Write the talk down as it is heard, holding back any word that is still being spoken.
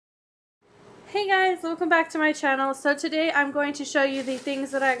Hey guys, welcome back to my channel. So today I'm going to show you the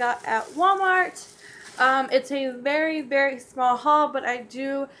things that I got at Walmart. It's a very small haul, but I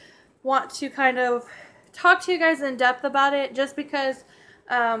do want to kind of talk to you guys in depth about it just because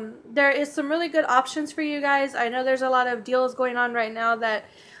there is some really good options for you guys. I know there's a lot of deals going on right now that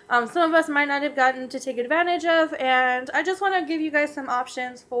some of us might not have gotten to take advantage of, and I just want to give you guys some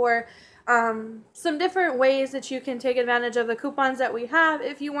options for some different ways that you can take advantage of the coupons that we have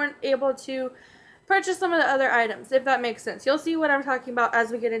if you weren't able to purchase some of the other items, if that makes sense. You'll see what I'm talking about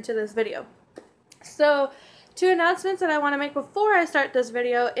as we get into this video. So, two announcements that I want to make before I start this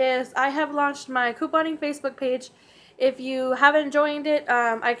video is I have launched my couponing Facebook page. If you haven't joined it,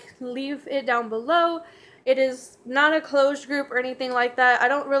 I can leave it down below. It is not a closed group or anything like that. I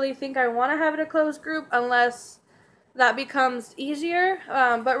don't really think I want to have it a closed group unless that becomes easier,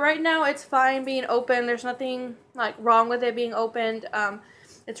 but right now it's fine being open. There's nothing like wrong with it being opened.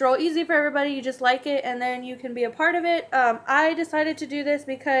 It's real easy for everybody. You just like it and then you can be a part of it. I decided to do this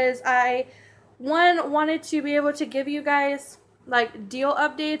because I wanted to be able to give you guys like deal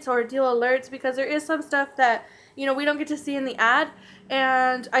updates or deal alerts, because there is some stuff that we don't get to see in the ad,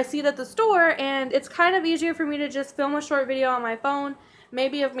 and I see it at the store, and it's kind of easier for me to just film a short video on my phone,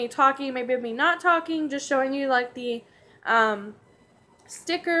 maybe of me talking, maybe of me not talking, just showing you like the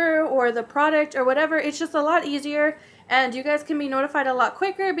sticker or the product or whatever. It's just a lot easier, and you guys can be notified a lot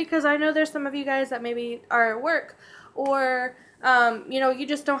quicker, because I know there's some of you guys that maybe are at work, or you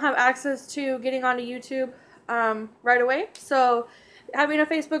just don't have access to getting onto YouTube right away. So having a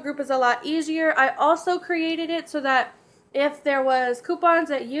Facebook group is a lot easier. I also created it so that if there was coupons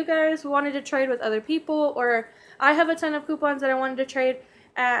that you guys wanted to trade with other people, or I have a ton of coupons that I wanted to trade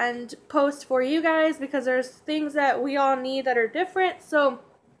and post for you guys, because there's things that we all need that are different. So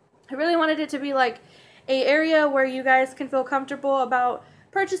I really wanted it to be like an area where you guys can feel comfortable about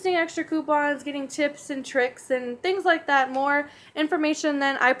purchasing extra coupons, getting tips and tricks and things like that, more information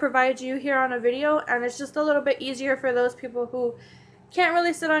than I provide you here on a video. And it's just a little bit easier for those people who can't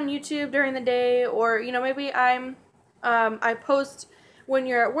really sit on YouTube during the day, or maybe I post when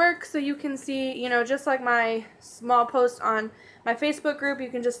you're at work, so you can see, just like my small post on my Facebook group, you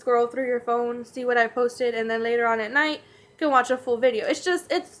can just scroll through your phone, see what I posted, and then later on at night you can watch a full video.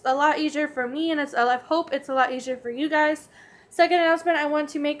 It's a lot easier for me, and I hope it's a lot easier for you guys. Second announcement I want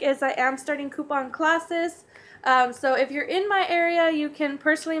to make is I am starting coupon classes. So if you're in my area, you can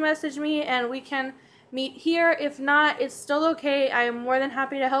personally message me and we can meet here. If not, it's still okay. I am more than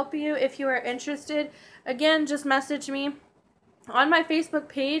happy to help you if you are interested. Again, just message me. On my Facebook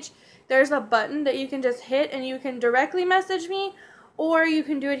page, there's a button that you can just hit and you can directly message me, or you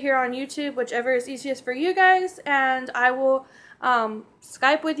can do it here on YouTube, whichever is easiest for you guys, and I will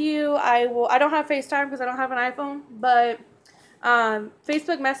Skype with you. I don't have FaceTime because I don't have an iPhone, but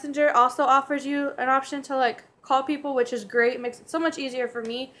Facebook Messenger also offers you an option to like call people, which is great. It makes it so much easier for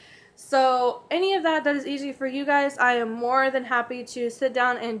me. So any of that is easy for you guys, I am more than happy to sit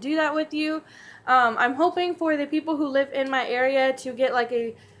down and do that with you. I'm hoping for the people who live in my area to get like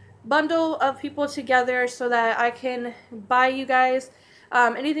a bundle of people together so that I can buy you guys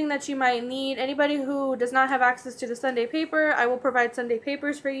anything that you might need. Anybody who does not have access to the Sunday paper, I will provide Sunday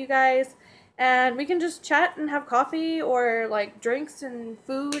papers for you guys. And we can just chat and have coffee or like drinks and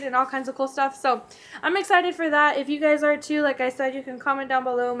food and all kinds of cool stuff. So I'm excited for that. If you guys are too, like I said, you can comment down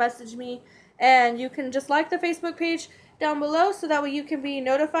below, message me, and you can just like the Facebook page down below so that way you can be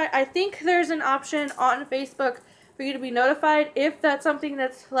notified. I think there's an option on Facebook for you to be notified if that's something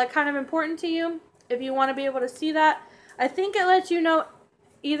that's like kind of important to you. If you want to be able to see that, I think it lets you know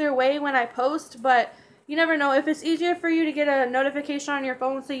either way when I post, but you never know. If it's easier for you to get a notification on your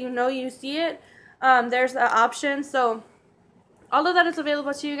phone so you see it, there's that option. So all of that is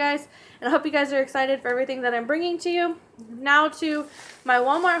available to you guys, and I hope you guys are excited for everything that I'm bringing to you. Now to my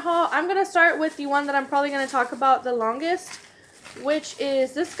Walmart haul. I'm going to start with the one that I'm probably going to talk about the longest, which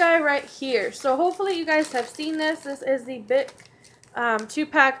is this guy right here. So hopefully you guys have seen this. This is the Bic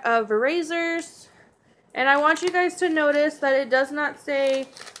 2-pack of erasers, and I want you guys to notice that it does not say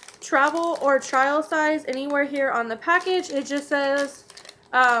travel or trial size anywhere here on the package. It just says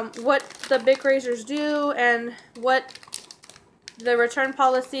what the Bic razors do and what the return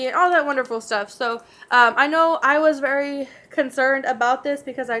policy and all that wonderful stuff. So I know I was very concerned about this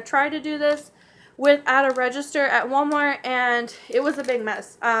because I tried to do this at a register at Walmart, and it was a big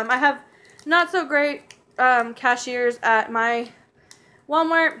mess. I have not so great cashiers at my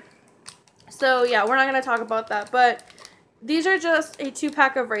Walmart, so yeah, we're not going to talk about that. But these are just a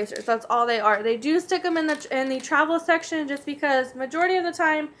 2-pack of razors. That's all they are. They do stick them in the travel section just because majority of the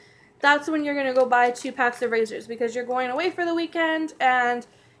time that's when you're going to go buy 2 packs of razors, because you're going away for the weekend and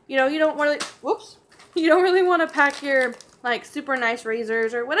you know, you don't really, whoops, you don't really want to pack your like super nice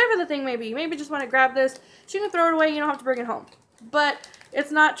razors or whatever the thing may be. You maybe just want to grab this. So you can throw it away. You don't have to bring it home. But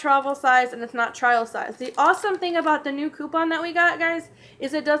it's not travel size and it's not trial size. The awesome thing about the new coupon that we got, guys,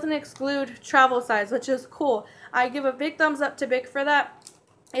 is it doesn't exclude travel size, which is cool. I give a big thumbs up to Bic for that.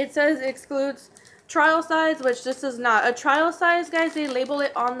 It says it excludes trial size, which this is not. A trial size, guys, they label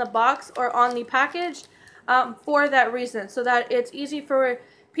it on the box or on the package for that reason, so that it's easy for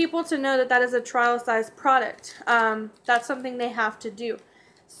people to know that that is a trial size product. That's something they have to do.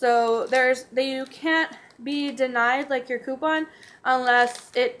 So you can't be denied like your coupon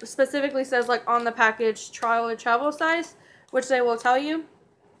unless it specifically says like on the package trial or travel size, which they will tell you.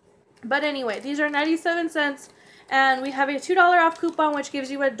 But anyway, these are 97 cents and we have a $2 off coupon which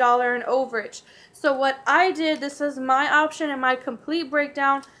gives you $1 in overage. So what I did, this is my option and my complete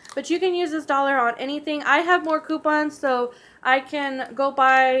breakdown, but you can use this dollar on anything. I have more coupons, so I can go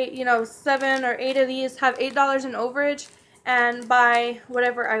buy, you know, 7 or 8 of these, have $8 in overage, and buy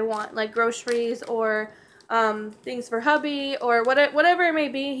whatever I want, like groceries or things for hubby or whatever it may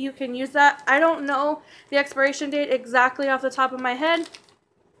be. You can use that. I don't know the expiration date exactly off the top of my head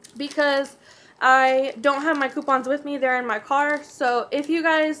because I don't have my coupons with me. They're in my car. So if you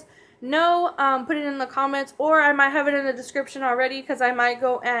guys know, put it in the comments, or I might have it in the description already because I might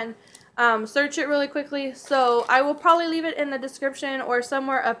go and search it really quickly. So I will probably leave it in the description or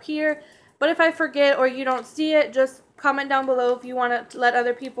somewhere up here. But if I forget or you don't see it, just comment down below if you want to let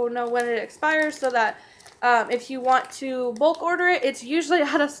other people know when it expires, so that if you want to bulk order it, it's usually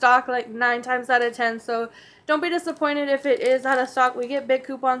out of stock like 9 times out of 10. So don't be disappointed if it is out of stock. We get big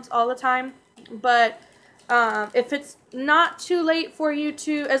coupons all the time. But if it's not too late for you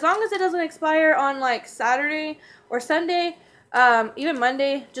to, as long as it doesn't expire on like Saturday or Sunday, even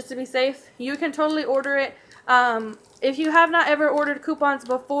Monday, just to be safe, you can totally order it. If you have not ever ordered coupons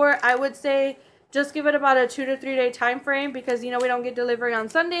before, I would say just give it about a 2 to 3 day time frame, because you know we don't get delivery on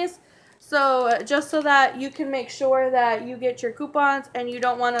Sundays. So just so that you can make sure that you get your coupons and you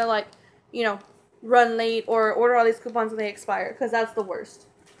don't want to, like, you know, run late or order all these coupons when they expire, because that's the worst.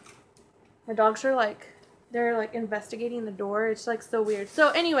 My dogs are like, they're like investigating the door. It's like so weird. So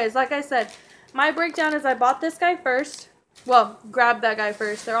anyways, like I said, my breakdown is I bought this guy first. Well, grabbed that guy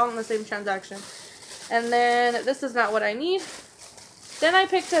first. They're all in the same transaction. And then this is not what I need. Then I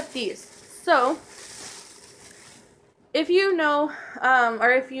picked up these. So if you know,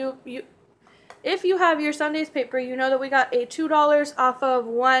 or if you have your Sunday's paper, you know that we got a $2 off of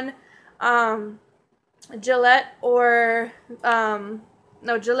one Gillette or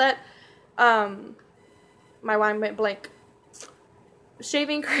no Gillette. My mind went blank.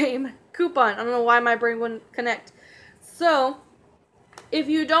 Shaving cream coupon. I don't know why my brain wouldn't connect. So if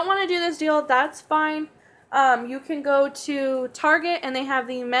you don't want to do this deal, that's fine. You can go to Target and they have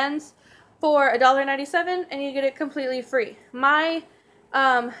the men's for $1.97 and you get it completely free. The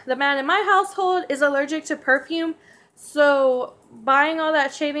man in my household is allergic to perfume, so buying all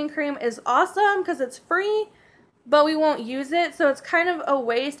that shaving cream is awesome because it's free, but we won't use it, so it's kind of a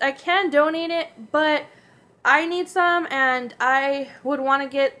waste. I can donate it, but I need some, and I would want to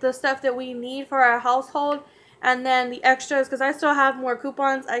get the stuff that we need for our household, and then the extras, because I still have more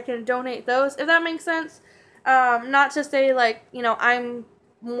coupons, I can donate those, if that makes sense. Not to say, like, you know, I'm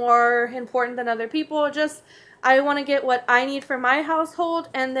more important than other people, just I want to get what I need for my household,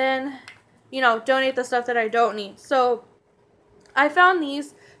 and then, you know, donate the stuff that I don't need. So I found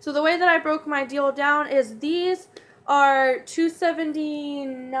these. So the way that I broke my deal down is these are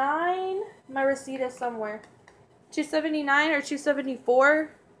 $2.79. My receipt is somewhere. $2.79 or $2.74. I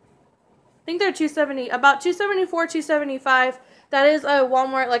think they're $2.70, about $2.74, $2.75. That is a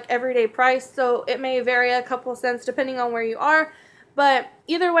Walmart like everyday price, so it may vary a couple cents depending on where you are. But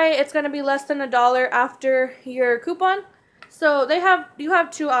either way, it's going to be less than $1 after your coupon. So you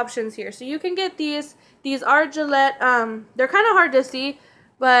have two options here. So you can get these. These are Gillette. They're kind of hard to see,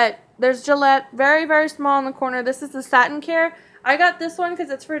 but there's Gillette, very, very small in the corner. This is the Satin Care. I got this one because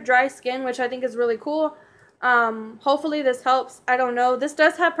it's for dry skin, which I think is really cool. Hopefully this helps. I don't know. This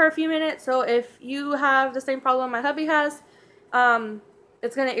does have perfume in it, so if you have the same problem my hubby has,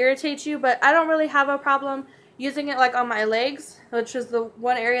 it's going to irritate you, but I don't really have a problem using it like on my legs, which is the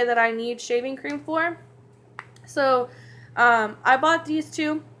one area that I need shaving cream for. So I bought these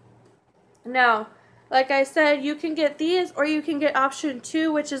two. Now, like I said, you can get these or you can get option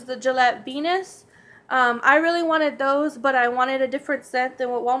 2, which is the Gillette Venus. I really wanted those, but I wanted a different scent than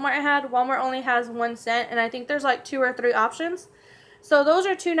what Walmart had. Walmart only has 1 scent, and I think there's like 2 or 3 options. So those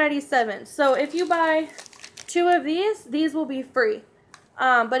are $2.97. So if you buy 2 of these will be free.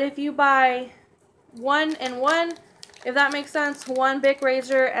 But if you buy 1 and 1, if that makes sense. One Bic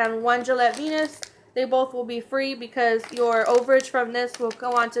razor and one Gillette Venus. They both will be free because your overage from this will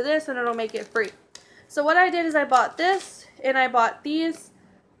go on to this and it'll make it free. So what I did is I bought this and I bought these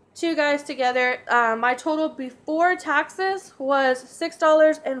two guys together. My total before taxes was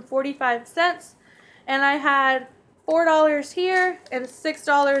 $6.45, and I had $4 here and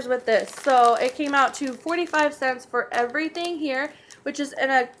 $6 with this. So it came out to 45 cents for everything here, which is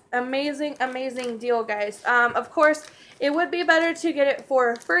an amazing, amazing deal, guys. Of course, it would be better to get it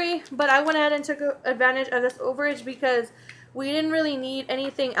for free, but I went ahead and took advantage of this overage because we didn't really need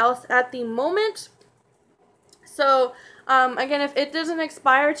anything else at the moment. So, again, if it doesn't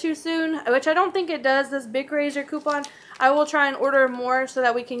expire too soon, which I don't think it does, this Bic razor coupon, I will try and order more so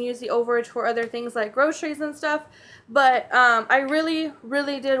that we can use the overage for other things like groceries and stuff. But I really,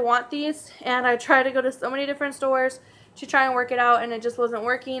 really did want these, and I tried to go to so many different stores to try and work it out, and it just wasn't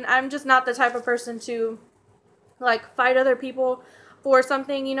working. I'm just not the type of person to, like, fight other people for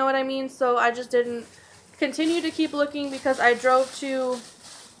something, you know what I mean? So I just didn't continue to keep looking because I drove to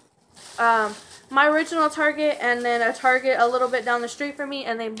my original Target and then a Target a little bit down the street from me,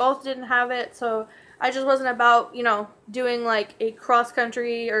 and they both didn't have it. So I just wasn't about, you know, doing like a cross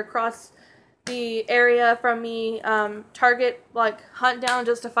country or cross the area from me Target like hunt down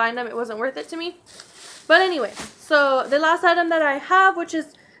just to find them. It wasn't worth it to me. But anyway, so the last item that I have, which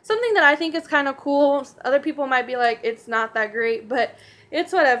is something that I think is kind of cool. Other people might be like, it's not that great, but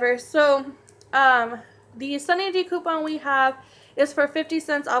it's whatever. So the Sunny D coupon we have is for 50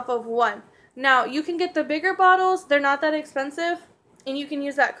 cents off of one. Now, you can get the bigger bottles. They're not that expensive, and you can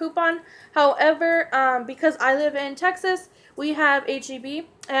use that coupon. However, because I live in Texas, we have H-E-B,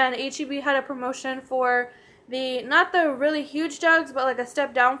 and H-E-B had a promotion for the, not the really huge jugs, but like a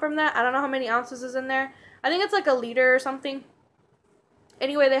step down from that. I don't know how many ounces is in there. I think it's like a liter or something.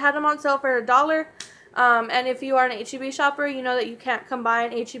 Anyway, they had them on sale for $1. And if you are an H-E-B shopper, you know that you can't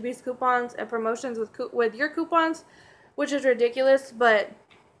combine H-E-B's coupons and promotions with your coupons, which is ridiculous, but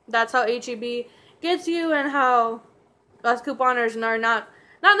that's how H-E-B gets you, and how us couponers are not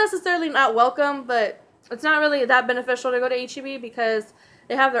necessarily not welcome, but it's not really that beneficial to go to H-E-B because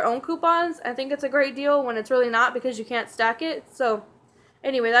they have their own coupons. I think it's a great deal when it's really not, because you can't stack it. So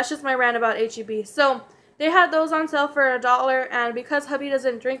anyway, that's just my rant about H-E-B. So they had those on sale for $1, and because hubby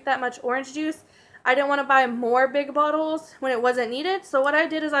doesn't drink that much orange juice, I didn't want to buy more big bottles when it wasn't needed. So what I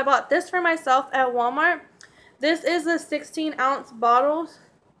did is I bought this for myself at Walmart. This is a 16-ounce bottle.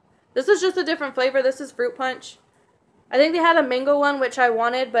 This is just a different flavor. This is fruit punch. I think they had a mango one, which I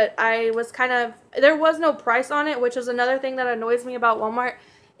wanted, but I was kind of, there was no price on it, which is another thing that annoys me about Walmart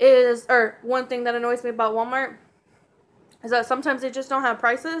one thing that annoys me about Walmart is that sometimes they just don't have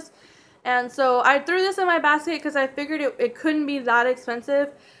prices. And so I threw this in my basket because I figured it couldn't be that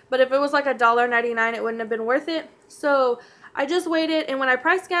expensive, but if it was like $1.99, it wouldn't have been worth it. So I just waited, and when I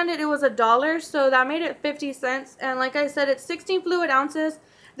price scanned it, it was $1, so that made it 50 cents. And like I said, it's 16 fluid ounces.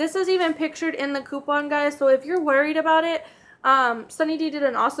 This is even pictured in the coupon, guys, so if you're worried about it, Sunny D did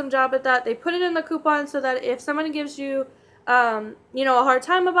an awesome job at that. They put it in the coupon so that if someone gives you, you know, a hard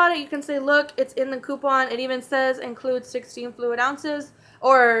time about it, you can say, look, it's in the coupon. It even says includes 16 fluid ounces,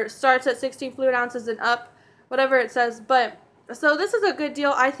 or starts at 16 fluid ounces and up, whatever it says. But so this is a good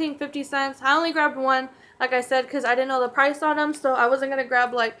deal. I think 50 cents. I only grabbed one, like I said, because I didn't know the price on them, so I wasn't going to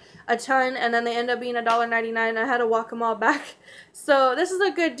grab like a ton, and then they end up being $1.99. I had to walk them all back. So this is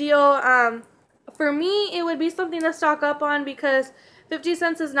a good deal. For me, it would be something to stock up on because 50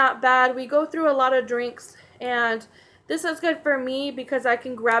 cents is not bad. We go through a lot of drinks, and this is good for me because I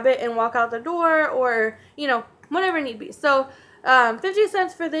can grab it and walk out the door, or, you know, whatever need be. So 50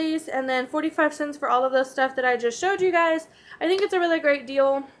 cents for these, and then 45 cents for all of the stuff that I just showed you guys. I think it's a really great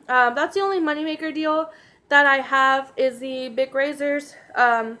deal. That's the only moneymaker deal that I have, is the Bic razors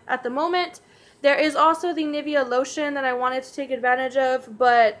at the moment. There is also the Nivea lotion that I wanted to take advantage of,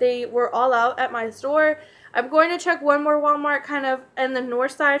 but they were all out at my store. I'm going to check one more Walmart kind of in the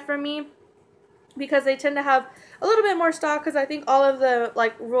north side for me, because they tend to have a little bit more stock, because I think all of the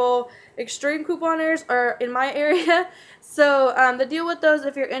like rural extreme couponers are in my area. So the deal with those,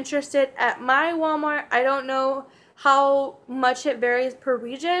 if you're interested, at my Walmart, I don't know how much it varies per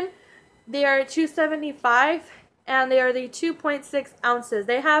region. They are $2.75, and they are the 2.6 ounces.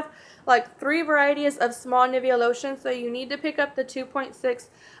 They have like 3 varieties of small Nivea lotion, so you need to pick up the 2.6,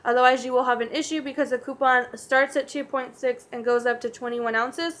 otherwise you will have an issue, because the coupon starts at 2.6 and goes up to 21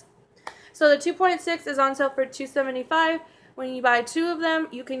 ounces. So the 2.6 is on sale for $2.75. When you buy 2 of them,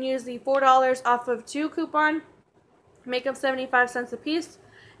 you can use the $4 off of 2 coupon, make them 75 cents a piece.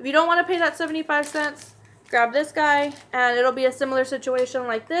 If you don't want to pay that 75 cents, grab this guy, and it'll be a similar situation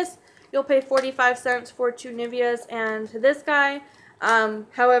like this. you'll pay 45 cents for 2 Niveas and this guy.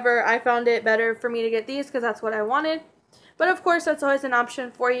 However, I found it better for me to get these because that's what I wanted. But of course, that's always an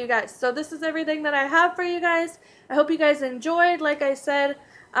option for you guys. So this is everything that I have for you guys. I hope you guys enjoyed. Like I said,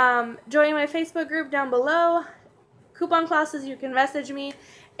 join my Facebook group down below. Coupon classes, you can message me.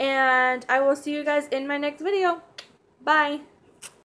 And I will see you guys in my next video. Bye.